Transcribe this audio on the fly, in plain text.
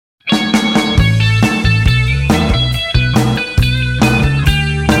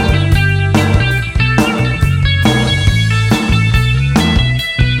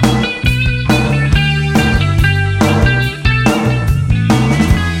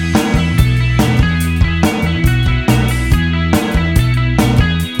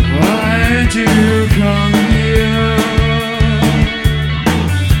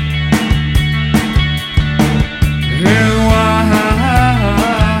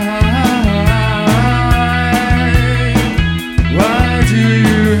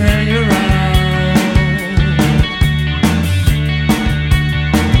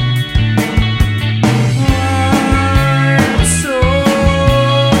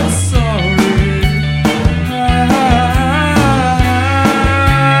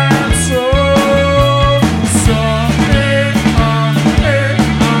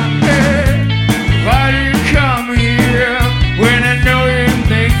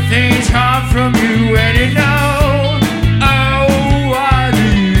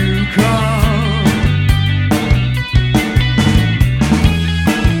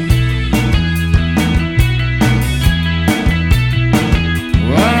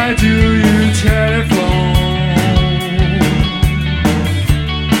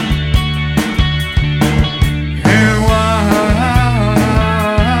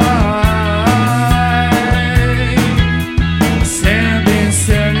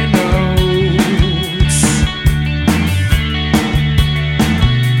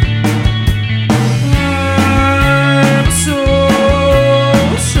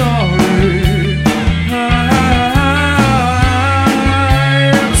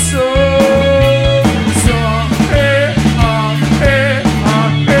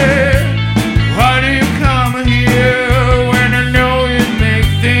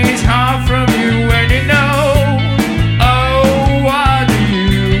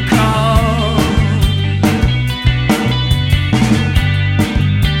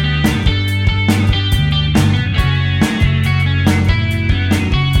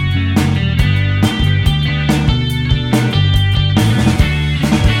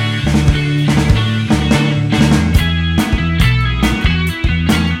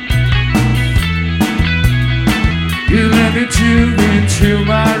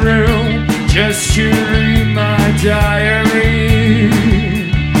just to read my diary.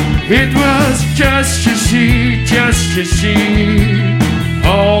 It was just to see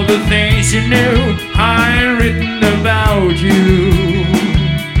all the things you knew I had written about you.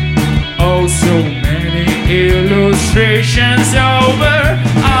 Oh, so many illustrations over.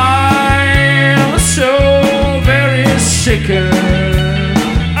 I'm so very sickened.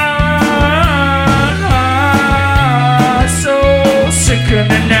 So sickened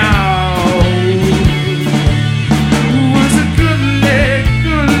now. It was a good leg.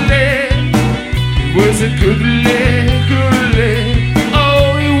 It was a good leg.